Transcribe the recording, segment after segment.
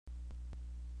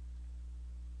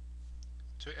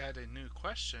To add a new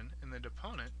question in the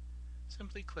deponent,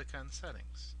 simply click on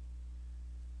Settings.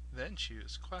 Then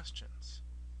choose Questions.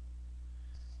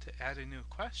 To add a new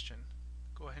question,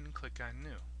 go ahead and click on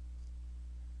New.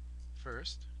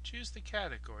 First, choose the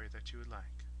category that you would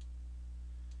like.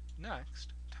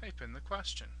 Next, type in the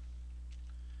question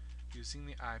using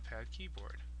the iPad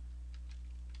keyboard.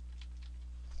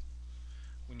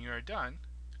 When you are done,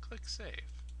 click Save.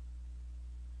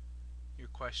 Your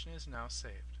question is now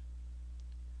saved.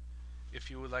 If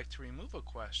you would like to remove a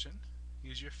question,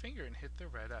 use your finger and hit the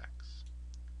red X.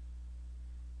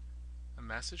 A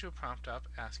message will prompt up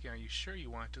asking, "Are you sure you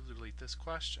want to delete this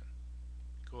question?"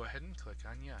 Go ahead and click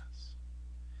on Yes.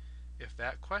 If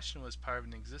that question was part of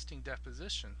an existing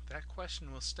deposition, that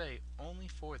question will stay only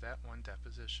for that one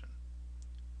deposition.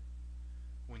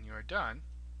 When you are done,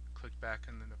 click back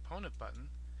on the Deponent button,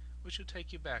 which will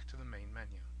take you back to the main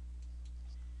menu.